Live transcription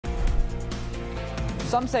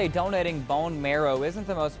Some say donating bone marrow isn't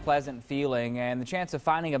the most pleasant feeling, and the chance of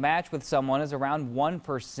finding a match with someone is around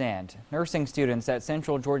 1%. Nursing students at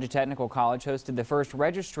Central Georgia Technical College hosted the first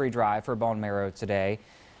registry drive for bone marrow today.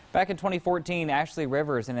 Back in 2014, Ashley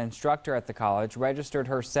Rivers, an instructor at the college, registered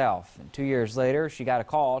herself. And 2 years later, she got a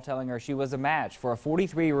call telling her she was a match for a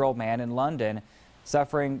 43-year-old man in London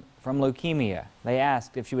suffering from leukemia. They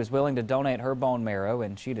asked if she was willing to donate her bone marrow,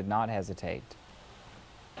 and she did not hesitate.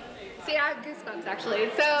 See, I have goosebumps actually.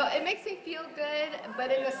 So it makes me feel good,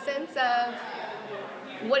 but in the sense of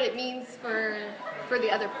what it means for the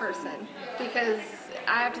other person, because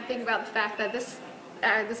I have to think about the fact that this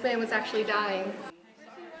man was actually dying.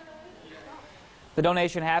 The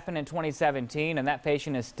donation happened in 2017, and that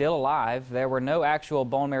patient is still alive. There were no actual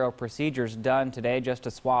bone marrow procedures done today, just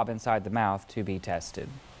a swab inside the mouth to be tested.